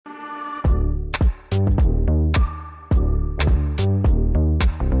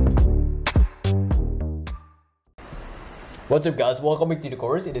What's up guys, welcome back to the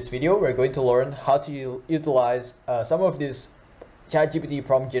course. In this video we're going to learn how to utilize some of these ChatGPT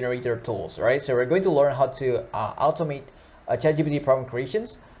prompt generator tools, right? So we're going to learn how to automate ChatGPT prompt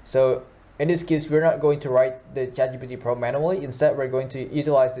creations. So in this case we're not going to write the ChatGPT prompt manually. Instead we're going to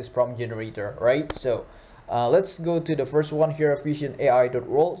utilize this prompt generator, right? So let's go to the first one here,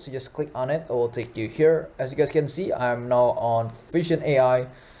 visionai.world. So just click on it, it will take you here. As you guys can see, I'm now on Vision AI.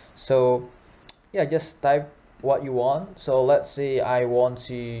 So yeah, just type what you want. So let's say I want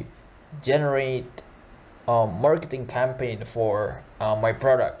to generate a marketing campaign for my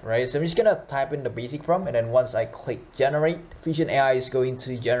product, right? So I'm just gonna type in the basic prompt, and then once I click generate, Vision AI is going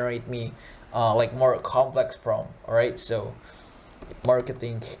to generate me like more complex prompt. All right, so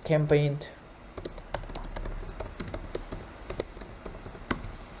marketing campaign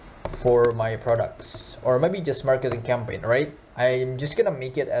for my products, or maybe just marketing campaign, right? I'm just gonna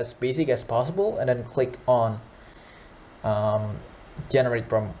make it as basic as possible and then click on generate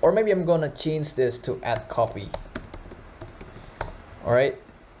prompt, or maybe I'm gonna change this to add copy. All right,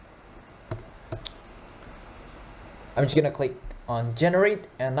 I'm just gonna click on generate,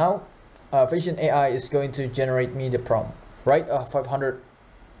 and now Vision AI is going to generate me the prompt. Write a 500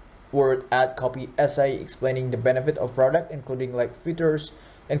 word add copy essay explaining the benefit of product, including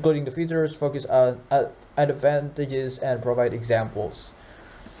the features, focus on advantages, and provide examples.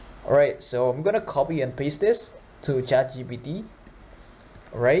 All right, so I'm gonna copy and paste this to ChatGPT.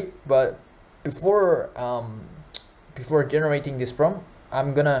 All right, but before generating this prompt,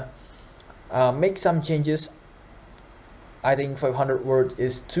 I'm gonna make some changes. I think 500 words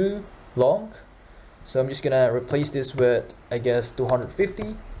is too long, so I'm just gonna replace this with, I guess,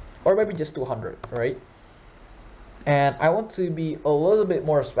 250 or maybe just 200, right? And I want to be a little bit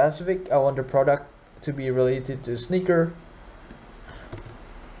more specific. I want the product to be related to sneaker.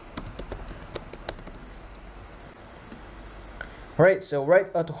 Alright, so write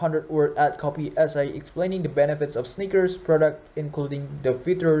a 200 word add copy essay explaining the benefits of sneakers product, including the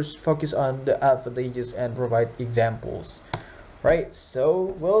features, focus on the advantages, and provide examples. Right,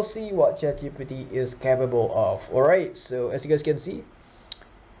 so we'll see what ChatGPT is capable of. Alright, so as you guys can see,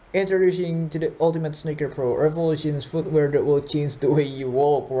 introducing to the ultimate sneaker pro, revolutions footwear that will change the way you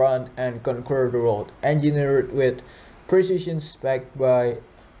walk, run, and conquer the world. Engineered with precision, spec by...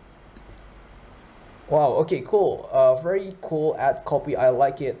 Wow, okay, cool. Very cool add copy. I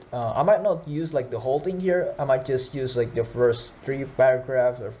like it. I might not use like the whole thing here. I might just use like the first 3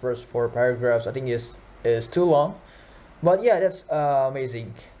 paragraphs or first 4 paragraphs. I think is too long, but yeah, that's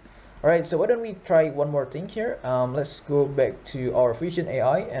amazing. All right, so why don't we try one more thing here? Let's go back to our Vision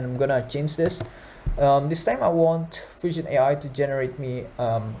AI, and I'm gonna change this. This time I want Vision AI to generate me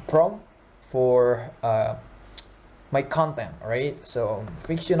prompt for my content. All right, so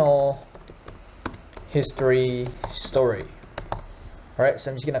fictional history story. All right, so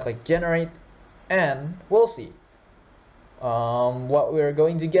I'm just gonna click generate, and we'll see what we're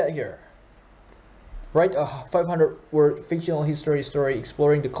going to get here. Write a 500 word fictional history story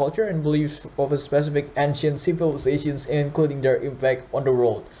exploring the culture and beliefs of a specific ancient civilizations, including their impact on the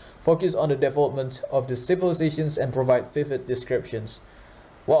world. Focus on the development of the civilizations and provide vivid descriptions.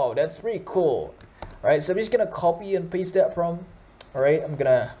 Wow, that's pretty cool. All right, so I'm just gonna copy and paste that prompt. All right, I'm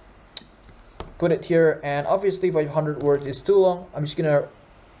gonna put it here, and obviously 500 words is too long. I'm just gonna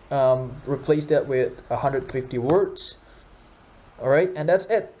replace that with 150 words. All right, and that's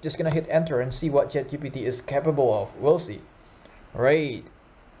it. Just gonna hit enter and see what ChatGPT is capable of. We'll see. All right,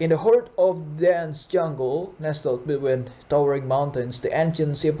 in the heart of dense jungle nestled between towering mountains, the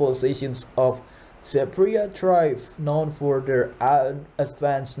ancient civilizations of Cypria thrive, known for their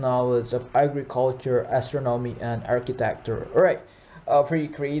advanced knowledge of agriculture, astronomy, and architecture. All right, pretty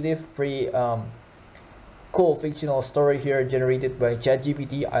creative, pretty cool fictional story here generated by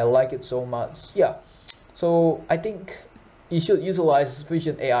ChatGPT. I like it so much. Yeah, so I think you should utilize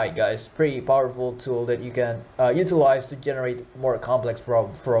Vision AI, guys. Pretty powerful tool that you can utilize to generate more complex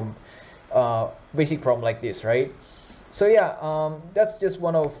prompt from basic prompt like this, right? So yeah, that's just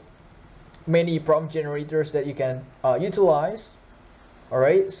one of many prompt generators that you can utilize. All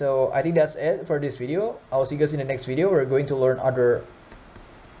right, so I think that's it for this video. I'll see you guys in the next video. We're going to learn other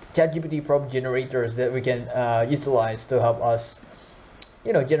ChatGPT prompt generators that we can utilize to help us,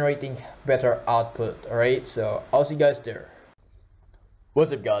 you know, generating better output. All right, so I'll see you guys there.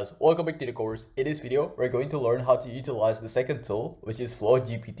 What's up guys, welcome back to the course. In this video we're going to learn how to utilize the second tool, which is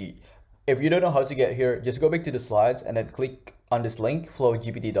FlowGPT. If you don't know how to get here, just go back to the slides and then click on this link,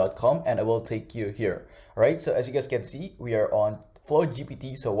 flowgpt.com, and it will take you here. All right, so as you guys can see, we are on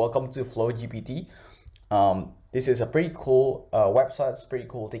FlowGPT. So welcome to FlowGPT. This is a pretty cool website. It's pretty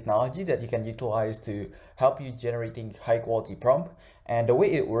cool technology that you can utilize to help you generating high quality prompt. And the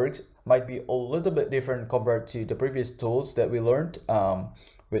way it works might be a little bit different compared to the previous tools that we learned,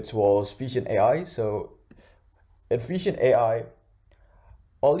 which was Vision AI. So in Vision AI,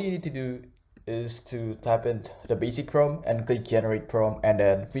 all you need to do is to type in the basic prompt and click generate prompt, and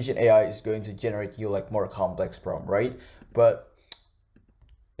then Vision AI is going to generate you like more complex prompt, right? But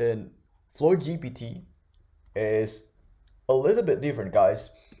in Flow GPT is a little bit different, guys.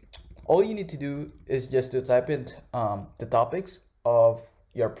 All you need to do is just to type in the topics of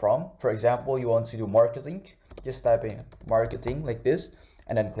your prompt. For example, you want to do marketing, just type in marketing like this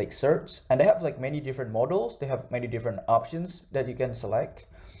and then click search. And they have like many different models. They have many different options that you can select.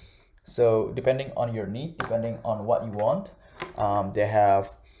 So depending on your need, depending on what you want, they have,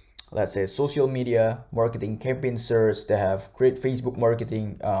 let's say, social media marketing, campaign search. They have great Facebook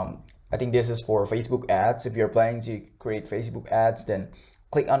marketing. I think this is for Facebook ads. If you're planning to create Facebook ads, then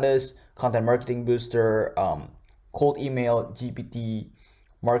click on this. Content marketing booster, cold email, GPT,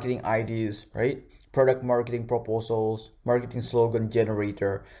 marketing ideas, right? Product marketing proposals, marketing slogan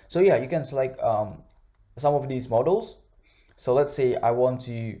generator. So yeah, you can select some of these models. So let's say I want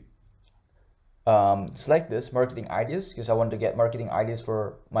to select this marketing ideas because I want to get marketing ideas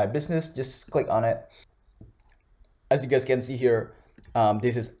for my business. Just click on it. As you guys can see here,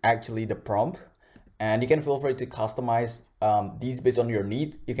 this is actually the prompt, and you can feel free to customize these based on your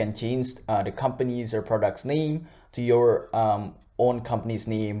need. You can change the company's or product's name to your own company's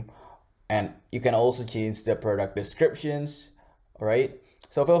name, and you can also change the product descriptions. All right,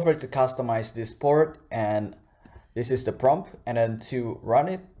 so feel free to customize this part, and this is the prompt. And then to run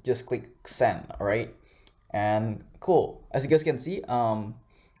it, just click send. All right, and cool. As you guys can see,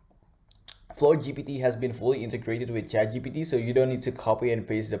 Flow GPT has been fully integrated with ChatGPT, so you don't need to copy and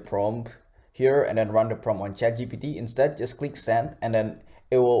paste the prompt here and then run the prompt on ChatGPT. Instead, just click send and then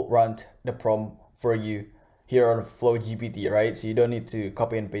it will run the prompt for you here on Flow GPT, right? So you don't need to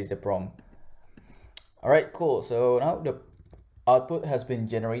copy and paste the prompt. All right, cool. So now the output has been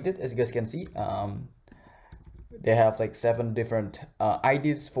generated. As you guys can see, they have like 7 different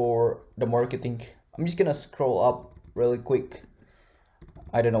ideas for the marketing. I'm just gonna scroll up really quick.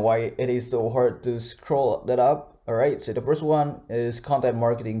 I don't know why it is so hard to scroll that up. All right, so the first one is content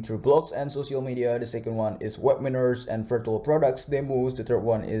marketing through blogs and social media. The second one is webinars and virtual products demos. The third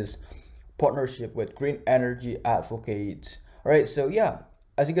one is partnership with green energy advocates. All right, so yeah,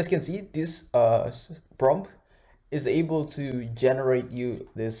 as you guys can see, this prompt is able to generate you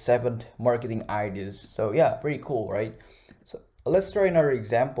this 7 marketing ideas. So yeah, pretty cool, right? So let's try another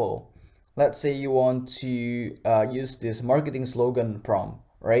example. Let's say you want to use this marketing slogan prompt,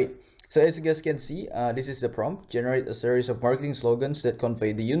 right? So as you guys can see, this is the prompt. Generate a series of marketing slogans that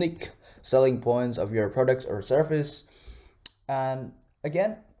convey the unique selling points of your products or service. And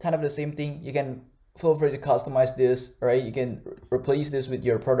again, kind of the same thing. You can feel free to customize this, right? You can replace this with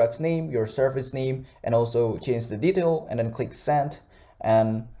your product's name, your service name, and also change the detail and then click send.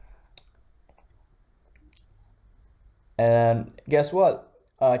 And guess what?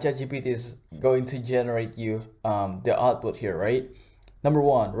 ChatGPT is going to generate you the output here, right? Number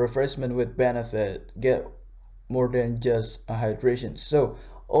 1, refreshment with benefit, get more than just a hydration. So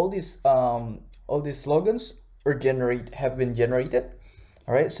all these slogans have been generated.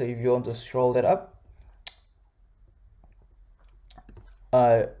 All right, so if you want to scroll that up,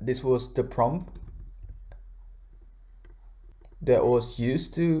 this was the prompt that was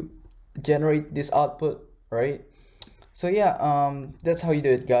used to generate this output, right? So yeah, that's how you do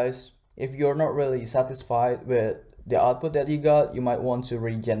it, guys. If you're not really satisfied with the output that you got, you might want to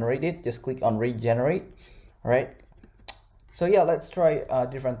regenerate it. Just click on regenerate. All right, so yeah, let's try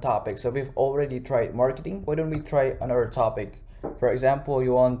different topics. So we've already tried marketing. Why don't we try another topic? For example,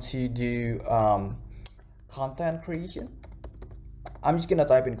 you want to do content creation. I'm just gonna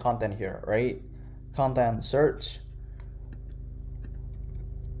type in content here, right? Content search.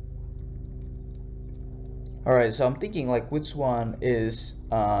 All right, so I'm thinking like which one is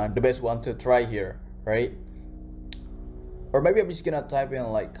the best one to try here, right? Or maybe I'm just gonna type in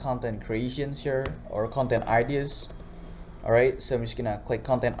like content creations here or content ideas. All right, so I'm just gonna click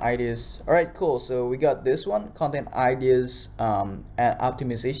content ideas. All right, cool. So we got this one, content ideas and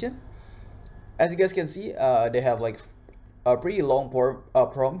optimization. As you guys can see, they have like a pretty long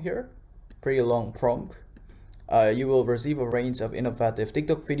prompt here, pretty long prompt. You will receive a range of innovative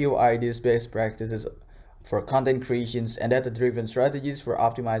TikTok video ideas, best practices for content creations, and data-driven strategies for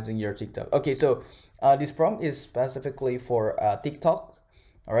optimizing your TikTok. Okay, so this prompt is specifically for TikTok.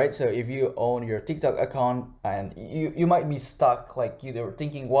 All right, so if you own your TikTok account and you might be stuck, like you're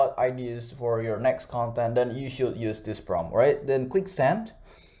thinking what ideas for your next content, then you should use this prompt, right? Then click send.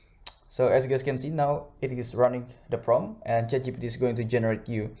 So as you guys can see now, it is running the prompt, and ChatGPT is going to generate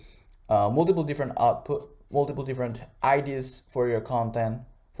you multiple different output, multiple different ideas for your content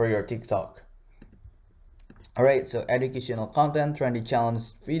for your TikTok. All right, so educational content, trendy challenge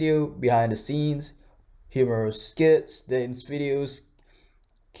video, behind the scenes, humorous skits, dance videos,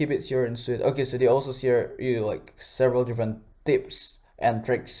 keep it short and sweet. Okay, so they also share you like several different tips and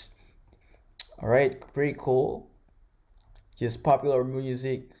tricks. All right, pretty cool. Just popular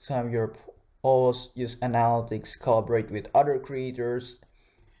music, time your posts, use analytics, collaborate with other creators.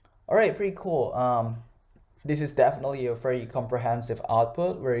 All right, pretty cool. This is definitely a very comprehensive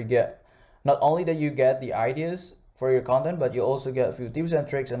output where you get not only that you get the ideas for your content, but you also get a few tips and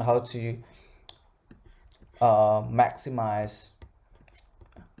tricks on how to maximize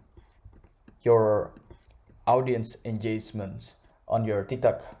your audience engagements on your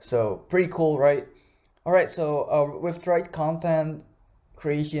TikTok. So pretty cool, right? All right, so we've tried content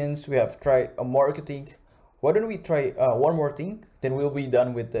creations, we have tried marketing. Why don't we try one more thing, then we'll be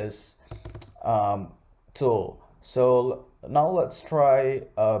done with this tool. So now let's try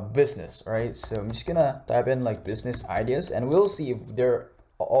business, right? So I'm just gonna type in like business ideas, and we'll see if there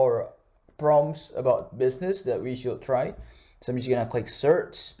are prompts about business that we should try. So I'm just gonna click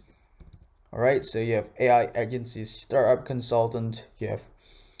search. All right, so you have AI agencies, startup consultant, you have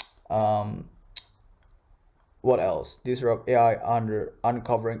what else? Disrupt AI under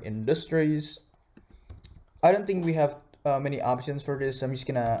uncovering industries. I don't think we have many options for this. I'm just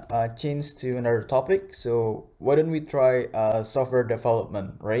gonna change to another topic. So why don't we try software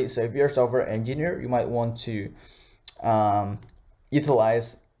development, right? So if you're a software engineer, you might want to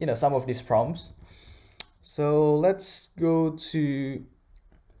utilize some of these prompts. So let's go to,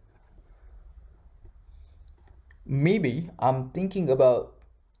 maybe I'm thinking about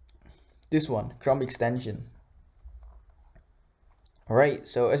this one, Chrome extension. All right,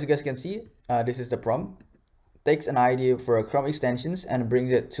 so as you guys can see, this is the prompt. Takes an idea for a Chrome extensions and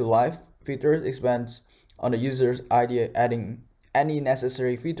brings it to life. Features expands on the user's idea, adding any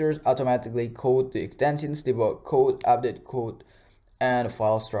necessary features, automatically code the extensions, debug code, update code, and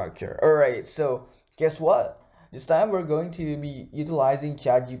file structure. All right, so guess what? This time we're going to be utilizing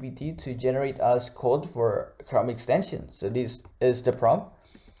ChatGPT to generate us code for Chrome extension. So this is the prompt,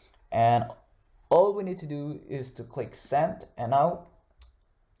 and all we need to do is to click send, and now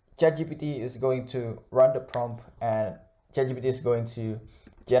ChatGPT is going to run the prompt, and ChatGPT is going to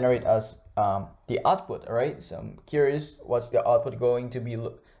generate us the output. All right, so I'm curious what's the output going to be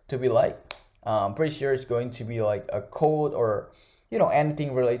like. I'm pretty sure it's going to be like a code or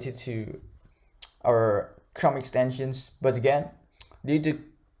anything related to our Chrome extensions. But again, due to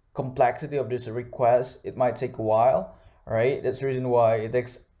complexity of this request, it might take a while. All right, that's the reason why it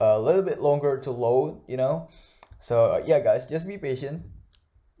takes a little bit longer to load. So yeah, guys, just be patient.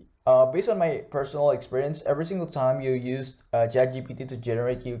 Based on my personal experience, every single time you use ChatGPT to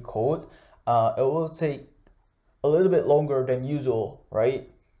generate your code, it will take a little bit longer than usual, right?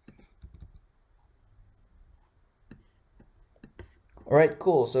 All right,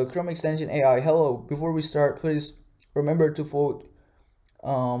 cool. So Chrome extension AI, hello. Before we start, please remember to vote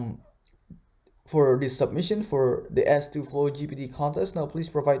for this submission for the S2 Flow GPT contest. Now, please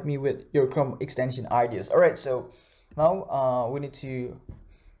provide me with your Chrome extension ideas. All right, so now we need to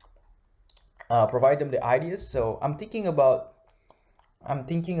provide them the ideas. So I'm thinking about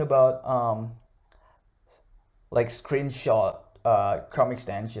like screenshot Chrome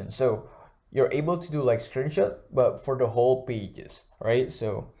extension. So you're able to do like screenshot, but for the whole pages, right?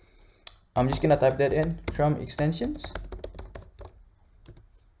 So I'm just gonna type that in, Chrome extensions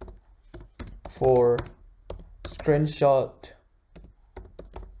for screenshotting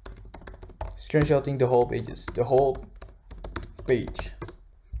the whole pages, the whole page.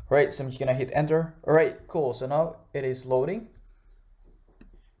 Right, so I'm just gonna hit enter. All right, cool. So now it is loading.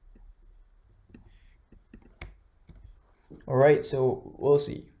 All right, so we'll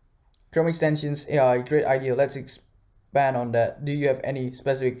see. Chrome extensions AI, great idea. Let's expand on that. Do you have any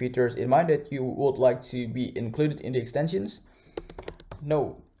specific features in mind that you would like to be included in the extensions?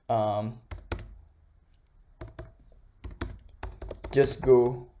 No. Just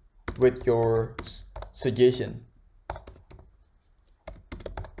go with your suggestion.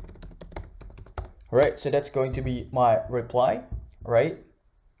 All right, so that's going to be my reply, right?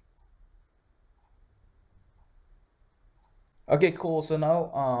 Okay, cool. So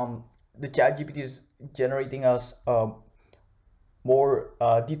now the ChatGPT is generating us more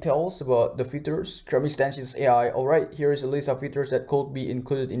details about the features, Chrome extensions AI. All right, here is a list of features that could be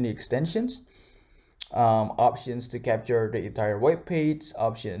included in the extensions. Options to capture the entire web page,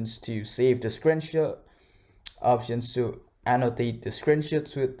 options to save the screenshot, options to annotate the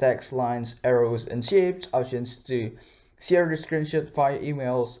screenshots with text, lines, arrows, and shapes, options to share the screenshot via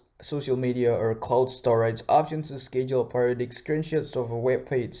emails, social media, or cloud storage, options to schedule periodic screenshots of a web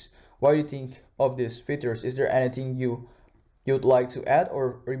page. What do you think of these features? Is there anything you'd like to add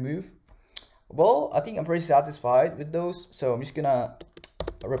or remove? Well, I think I'm pretty satisfied with those, so I'm just gonna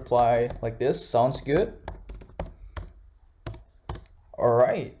reply like this. Sounds good. All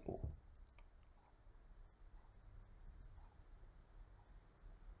right.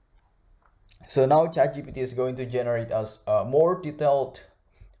 So now ChatGPT is going to generate us more detailed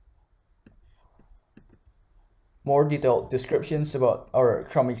descriptions about our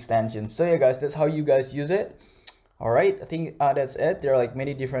Chrome extensions. So yeah, guys, that's how you guys use it. All right, I think that's it. There are like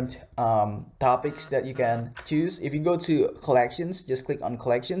many different topics that you can choose. If you go to collections, just click on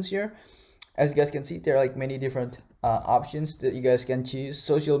collections here. As you guys can see, there are like many different options that you guys can choose.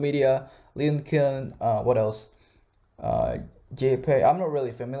 Social media, LinkedIn, what else? JPay. I'm not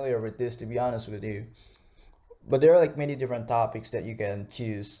really familiar with this, to be honest with you. But there are like many different topics that you can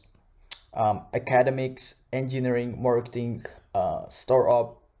choose. Academics, engineering, marketing,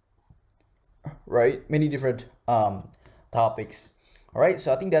 startup, right? Many different topics. All right,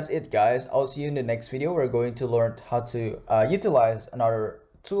 so I think that's it, guys. I'll see you in the next video. We're going to learn how to utilize another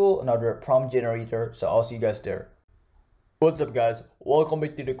tool, another prompt generator. So I'll see you guys there. What's up, guys? Welcome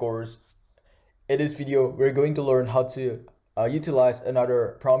back to the course. In this video, we're going to learn how to utilize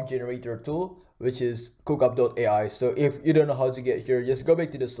another prompt generator tool, which is cookup.ai. So if you don't know how to get here, just go back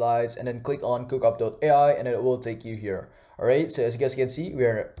to the slides and then click on cookup.ai and it will take you here. All right, so as you guys can see, we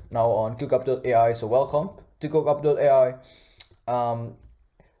are now on cookup.ai. So welcome to cookup.ai.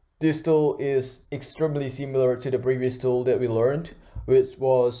 This tool is extremely similar to the previous tool that we learned, which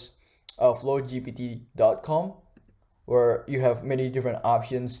was flowgpt.com, where you have many different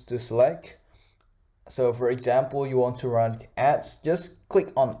options to select. So for example, you want to run ads, just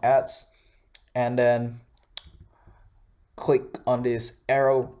click on ads and then click on this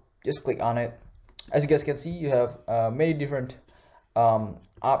arrow, just click on it. As you guys can see, you have many different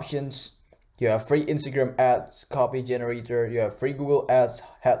options. You have free Instagram ads copy generator, you have free Google ads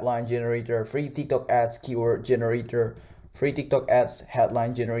headline generator, free TikTok ads keyword generator, free TikTok ads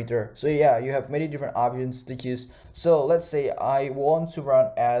headline generator. So yeah, you have many different options to choose. So let's say I want to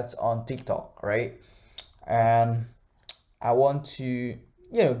run ads on TikTok, right? And I want to,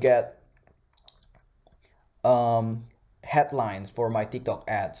 get headlines for my TikTok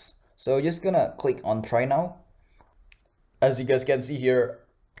ads. So just gonna click on try now. As you guys can see here,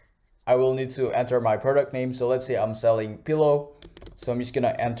 I will need to enter my product name. So let's say I'm selling pillow. So I'm just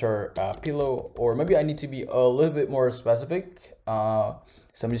gonna enter pillow, or maybe I need to be a little bit more specific. So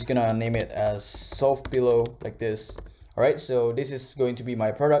I'm just gonna name it as soft pillow like this. All right, so this is going to be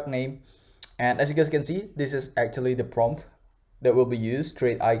my product name. And as you guys can see, this is actually the prompt that will be used,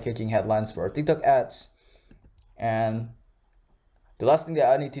 create eye-catching headlines for TikTok ads. And the last thing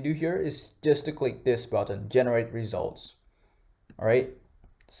that I need to do here is just to click this button, generate results. All right,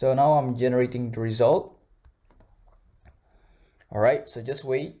 so now I'm generating the result. All right, so just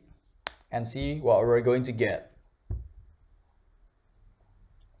wait and see what we're going to get.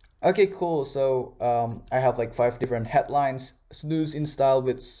 Okay, cool. So I have like 5 different headlines. Snooze in style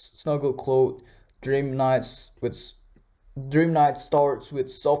with snuggle cloth, dream night starts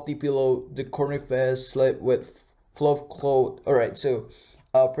with softy pillow, the corny face sleep with fluff cloth. All right, so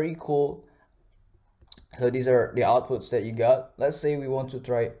pretty cool. So these are the outputs that you got. Let's say we want to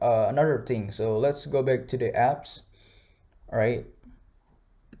try another thing. So let's go back to the apps. All right,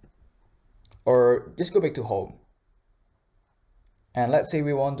 or just go back to home. And let's say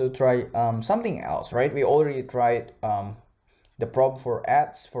we want to try something else, right? We already tried the prompt for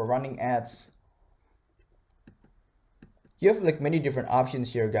ads, for running ads. You have like many different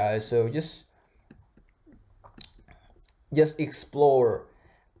options here, guys. So just explore.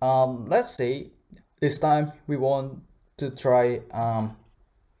 Let's say this time we want to try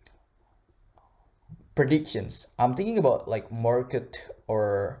predictions. I'm thinking about like market,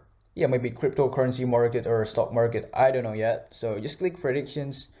 or yeah, maybe cryptocurrency market or stock market. I don't know yet. So just click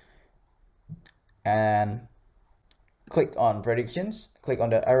predictions and click on predictions. Click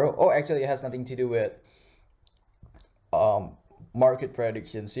on the arrow. Oh, actually, it has nothing to do with market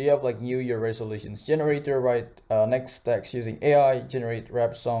predictions. So you have like New Year resolutions. Generator, write next text using AI. Generate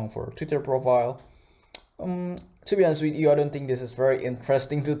rap song for Twitter profile. To be honest with you, I don't think this is very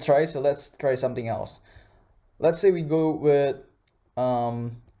interesting to try. So let's try something else. Let's say we go with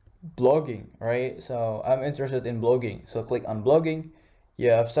blogging, right? So I'm interested in blogging, so click on blogging.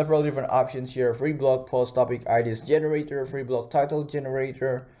 You have several different options here: free blog post topic ideas generator, free blog title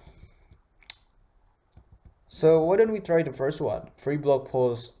generator. So why don't we try the first one, free blog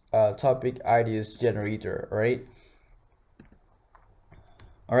post topic ideas generator, right?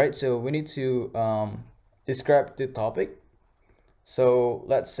 All right, so we need to describe the topic. So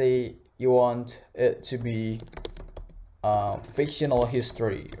let's say you want it to be fictional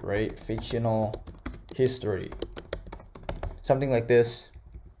history, right? Fictional history, something like this.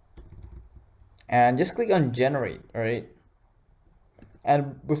 And just click on generate, right?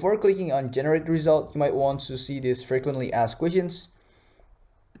 And before clicking on generate result, you might want to see this frequently asked questions.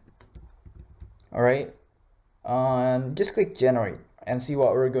 All right, and just click generate and see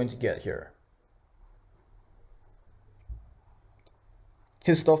what we're going to get here.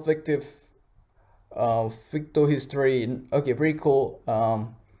 Histofictive, ficto history. Okay, pretty cool.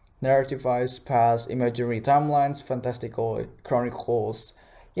 Narrativized past, imaginary timelines, fantastical chronicles.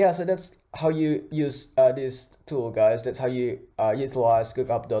 Yeah, so that's how you use this tool, guys. That's how you utilize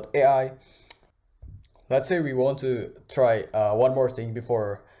cookup.ai. Let's say we want to try one more thing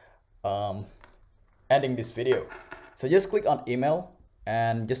before ending this video. So just click on email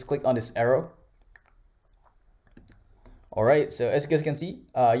and just click on this arrow. All right, so as you guys can see,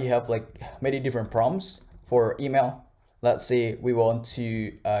 you have like many different prompts for email. Let's say we want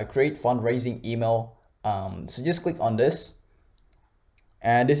to create fundraising email. So just click on this.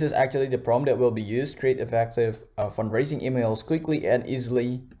 And this is actually the prompt that will be used: create effective fundraising emails quickly and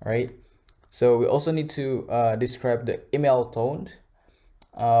easily, right? So we also need to describe the email tone.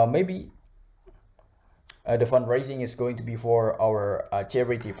 Maybe the fundraising is going to be for our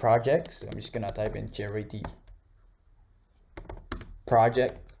charity project. So I'm just gonna type in charity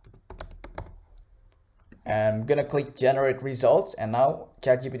project. And I'm gonna click generate results, and now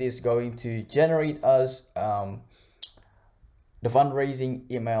ChatGPT is going to generate us the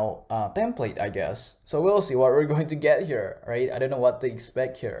fundraising email template, I guess. So we'll see what we're going to get here, right? I don't know what to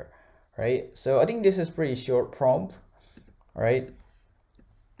expect here, right? So I think this is pretty short prompt, right?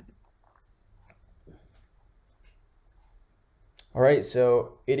 All right,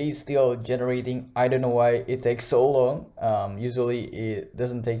 so it is still generating. I don't know why it takes so long. Usually it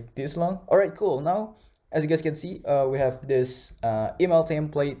doesn't take this long. All right, cool. Now, as you guys can see, we have this email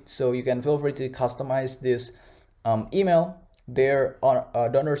template, so you can feel free to customize this email there on a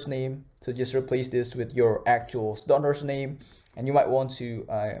donor's name. So just replace this with your actual donor's name, and you might want to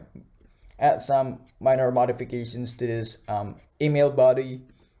add some minor modifications to this email body,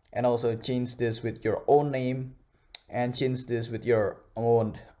 and also change this with your own name, and change this with your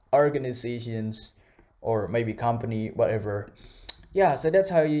own organizations or maybe company, whatever. Yeah, so that's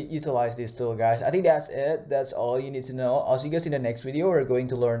how you utilize this tool, guys. I think that's it. That's all you need to know. I'll see you guys in the next video. We're going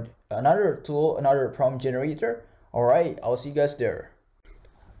to learn another tool, another prompt generator. All right, I'll see you guys there.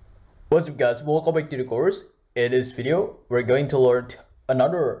 What's up, guys? Welcome back to the course. In this video, we're going to learn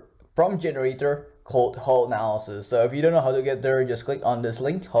another prompt generator called Hull Analysis. So if you don't know how to get there, just click on this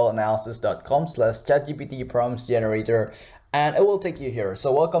link, hullanalysis.com/ChatGPT prompts generator, and it will take you here.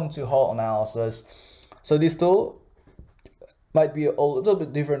 So welcome to Hull Analysis. So this tool might be a little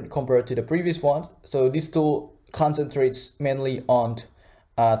bit different compared to the previous one. So this tool concentrates mainly on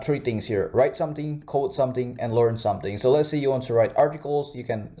three things here: write something, code something, and learn something. So let's say you want to write articles, you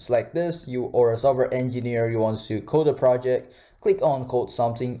can select this. You or a software engineer, you want to code a project, click on code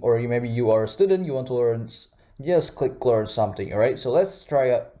something. Or maybe you are a student, you want to learn, just click learn something. All right, so let's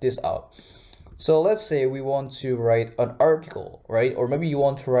try this out. So let's say we want to write an article, right? Or maybe you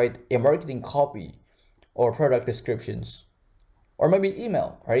want to write a marketing copy or product descriptions, or maybe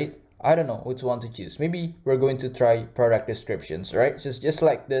email, right? I don't know which one to choose. Maybe we're going to try product descriptions, right? So just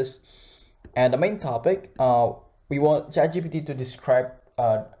like this. And the main topic, we want ChatGPT to describe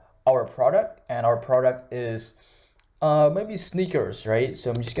our product, and our product is maybe sneakers, right?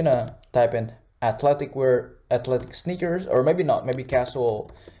 So I'm just gonna type in athletic wear, athletic sneakers, or maybe not, maybe casual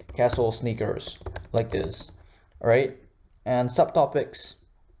sneakers, like this, all right? And subtopics,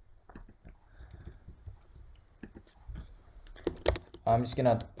 I'm just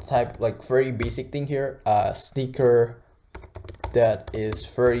gonna type like very basic thing here, sneaker that is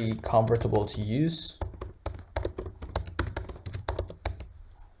very comfortable to use,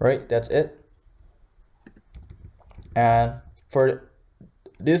 right? That's it. And for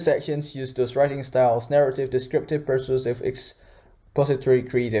these sections, use those writing styles: narrative, descriptive, persuasive, expository,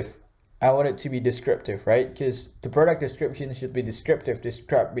 creative. I want it to be descriptive, right? Because the product description should be descriptive,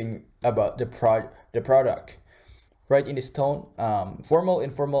 describing about the product. Right in this tone, formal,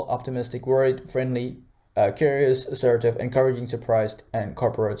 informal, optimistic, worried, friendly, curious, assertive, encouraging, surprised, and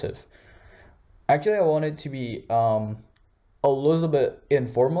cooperative. Actually, I want it to be a little bit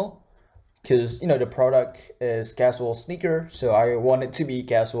informal because the product is casual sneaker, so I want it to be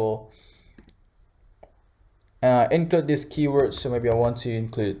casual. Include this keyword, so maybe I want to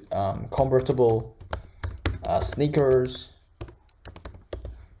include comfortable sneakers.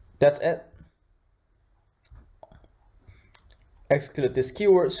 That's it. Exclude this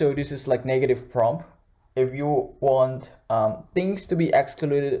keyword, so this is like negative prompt. If you want things to be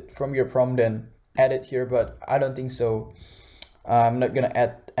excluded from your prompt, then add it here, but I don't think so. I'm not gonna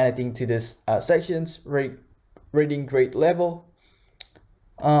add anything to this sections. Reading grade level.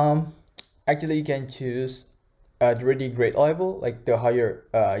 Actually, you can choose the reading grade level. Like the higher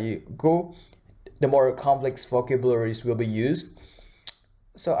you go, the more complex vocabularies will be used.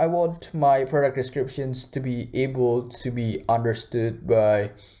 So I want my product descriptions to be able to be understood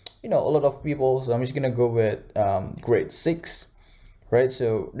by a lot of people. So I'm just gonna go with grade 6, right?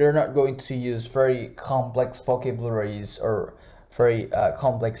 So they're not going to use very complex vocabularies or very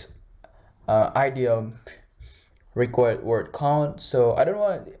complex idiom required word count. So I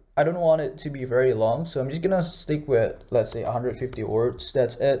don't want it to be very long, so I'm just gonna stick with, let's say, 150 words.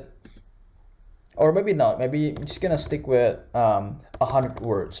 That's it. Or maybe not, maybe I'm just gonna stick with 100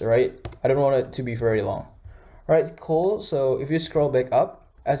 words, right? I don't want it to be very long. Right, cool. So if you scroll back up,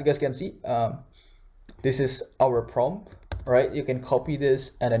 as you guys can see, this is our prompt, right? You can copy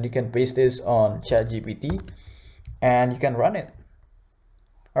this and then you can paste this on ChatGPT and you can run it.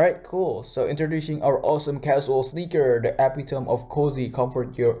 All right, cool. So introducing our awesome casual sneaker, the epitome of cozy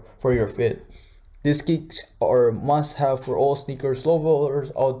comfort for your feet. This kicks are must-have for all sneakers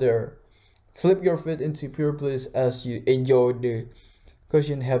lovers out there. Slip your feet into pure bliss as you enjoy the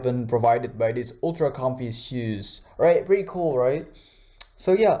cushion heaven provided by these ultra comfy shoes. All right, pretty cool, right?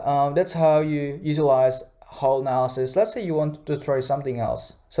 So yeah, that's how you utilize HAL analysis. Let's say you want to try something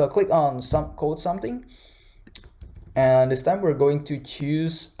else. So click on code something. And this time we're going to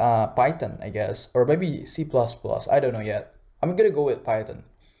choose Python, I guess, or maybe C++. I don't know yet. I'm gonna go with Python.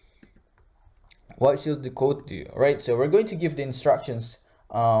 What should the code do? Right, so we're going to give the instructions.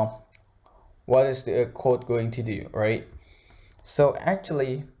 What is the code going to do, right? So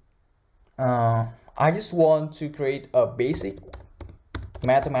actually, I just want to create a basic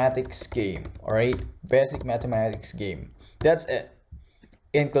mathematics game, all right? Basic mathematics game. That's it.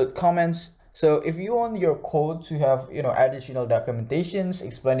 Include comments. So if you want your code to have additional documentations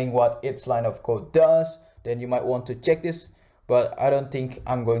explaining what each line of code does, then you might want to check this, but I don't think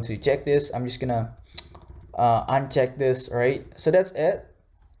I'm going to check this. I'm just gonna uncheck this, right? So that's it.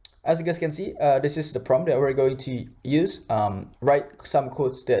 As you guys can see, this is the prompt that we're going to use. Write some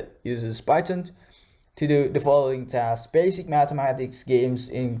codes that uses Python to do the following tasks. Basic mathematics games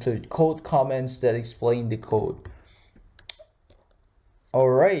include code comments that explain the code. All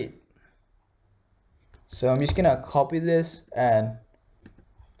right. So I'm just gonna copy this and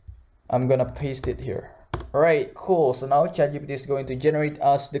I'm gonna paste it here. All right, cool. So now ChatGPT is going to generate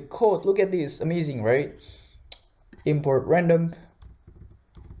us the code. Look at this, amazing, right? Import random.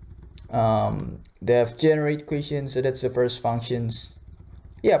 Def generate questions. So that's the first functions.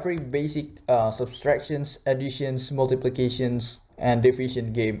 Yeah, pretty basic subtractions, additions, multiplications, and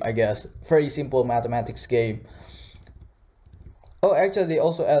division game, I guess. Very simple mathematics game. Oh, actually, they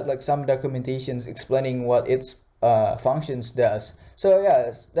also add like some documentations explaining what its functions does. So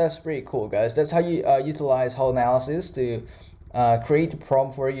yeah, that's pretty cool, guys. That's how you utilize HAL analysis to create a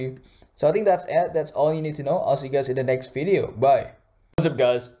prompt for you. So I think that's it. That's all you need to know. I'll see you guys in the next video. Bye. What's up,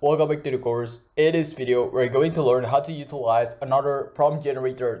 guys? Welcome back to the course. In this video, we're going to learn how to utilize another prompt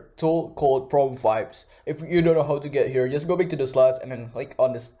generator tool called Prompt Vibes. If you don't know how to get here, just go back to the slides and then click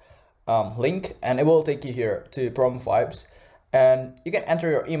on this link, and it will take you here to Prompt Vibes. And you can enter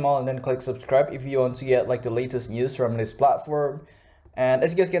your email and then click subscribe if you want to get like the latest news from this platform. And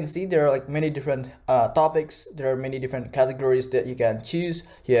as you guys can see, there are like many different topics. There are many different categories that you can choose.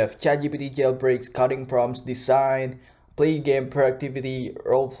 You have ChatGPT jailbreaks, coding prompts, design, play game productivity,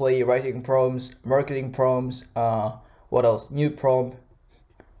 roleplay, writing prompts, marketing prompts, what else? New prompt.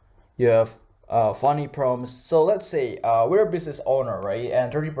 You have funny prompts. So let's say we're a business owner, right?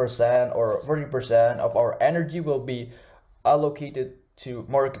 And 30% or 40% of our energy will be allocated to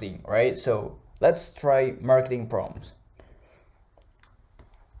marketing, right? So let's try marketing prompts.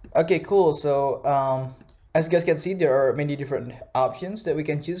 Okay, cool. So as you guys can see, there are many different options that we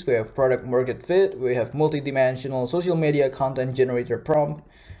can choose. We have product market fit, we have multi-dimensional social media content generator prompt,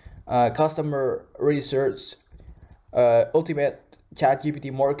 customer research, ultimate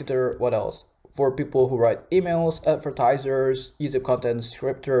ChatGPT marketer, what else? for people who write emails, advertisers, YouTube content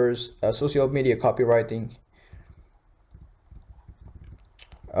scripters, social media copywriting.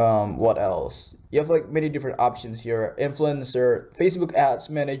 What else? You have like many different options here: influencer, Facebook ads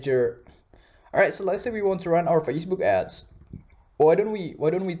manager. All right, so let's say we want to run our Facebook ads. Why don't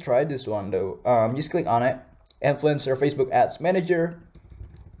we try this one though? Just click on it, influencer Facebook ads manager,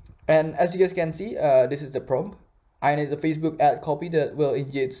 and as you guys can see, this is the prompt. I need a Facebook ad copy that will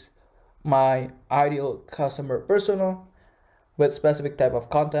engage my ideal customer persona with specific type of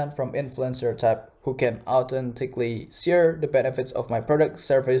content from influencer type who can authentically share the benefits of my product,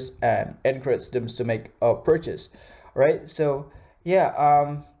 service, and encourage them to make a purchase. Right? So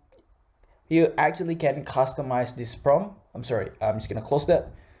yeah, you actually can customize this prompt. I'm sorry, I'm just gonna close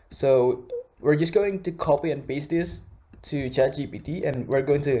that. So we're just going to copy and paste this to ChatGPT, and we're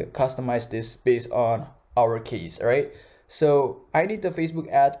going to customize this based on our case. All right, so I need the Facebook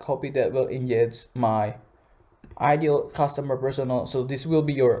ad copy that will engage my ideal customer persona. So this will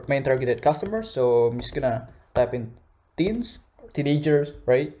be your main targeted customer. So I'm just gonna type in teens, teenagers,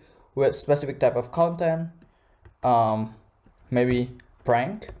 right, with specific type of content, maybe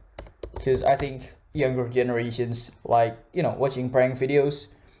prank, because I think younger generations like, you know, watching prank videos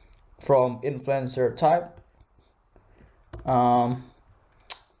from influencer type.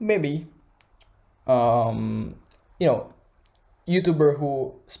 Maybe you know, YouTuber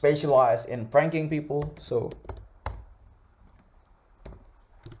who specialize in pranking people. So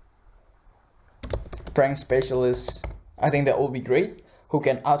prank specialists, I think that will be great, who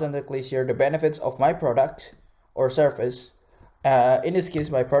can authentically share the benefits of my product or service. In this case,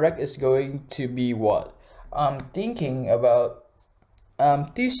 my product is going to be what? I'm thinking about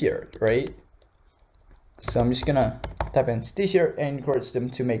t-shirt, right? So I'm just gonna type in t-shirt and encourage them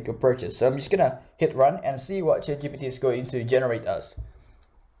to make a purchase. So I'm just gonna hit run and see what ChatGPT is going to generate us.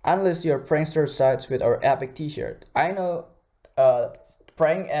 Unless your prankster sites with our epic t-shirt. I know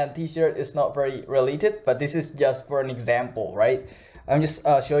prank and t-shirt is not very related, but this is just for an example, right? I'm just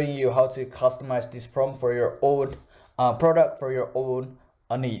showing you how to customize this prompt for your own product, for your own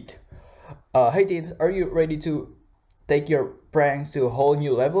need. Hey teens, are you ready to take your pranks to a whole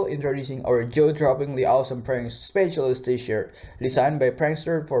new level? Introducing our jaw-droppingly awesome prank specialist t-shirt designed by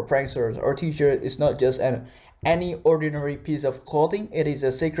prankster for pranksters. Our t-shirt is not just any ordinary piece of clothing. It is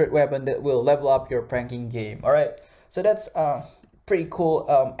a secret weapon that will level up your pranking game. All right, so that's pretty cool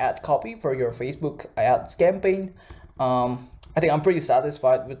ad copy for your Facebook ads campaign. I think I'm pretty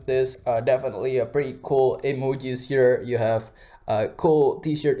satisfied with this. Definitely a pretty cool emojis here. You have cool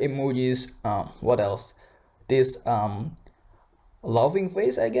t-shirt emojis. What else? This laughing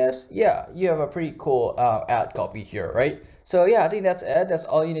face, I guess. Yeah, you have a pretty cool ad copy here, right? So yeah, I think that's it. That's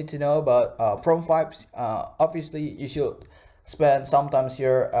all you need to know about prompt vibes. Obviously, you should spend some time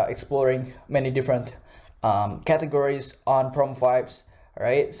here exploring many different categories on prompt vibes.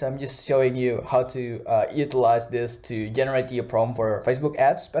 Right, so I'm just showing you how to utilize this to generate your prompt for Facebook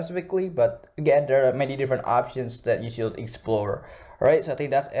ads specifically, but again, there are many different options that you should explore. All right, so I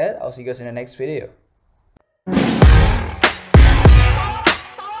think that's it. I'll see you guys in the next video.